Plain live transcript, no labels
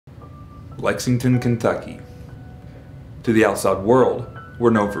Lexington, Kentucky. To the outside world,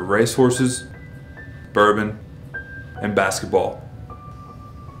 we're known for racehorses, bourbon, and basketball.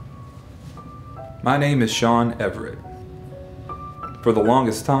 My name is Sean Everett. For the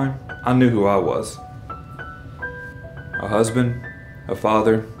longest time, I knew who I was. A husband, a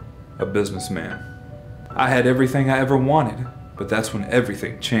father, a businessman. I had everything I ever wanted, but that's when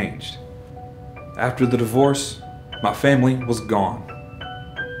everything changed. After the divorce, my family was gone.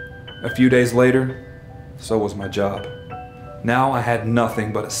 A few days later, so was my job. Now I had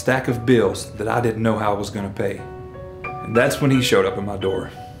nothing but a stack of bills that I didn't know how I was going to pay. And that's when he showed up at my door.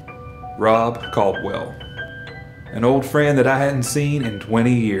 Rob Caldwell, an old friend that I hadn't seen in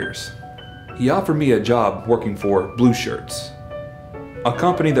 20 years. He offered me a job working for Blue Shirts, a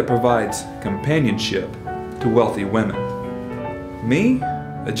company that provides companionship to wealthy women. Me?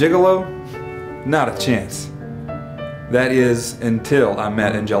 A gigolo? Not a chance. That is, until I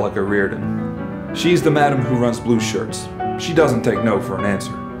met Angelica Reardon. She's the madam who runs Blue Shirts. She doesn't take no for an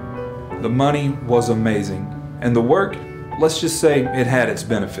answer. The money was amazing, and the work, let's just say it had its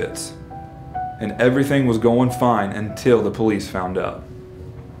benefits. And everything was going fine until the police found out.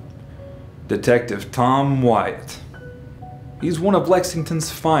 Detective Tom Wyatt. He's one of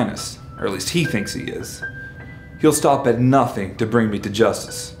Lexington's finest, or at least he thinks he is. He'll stop at nothing to bring me to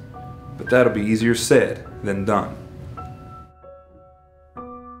justice, but that'll be easier said than done.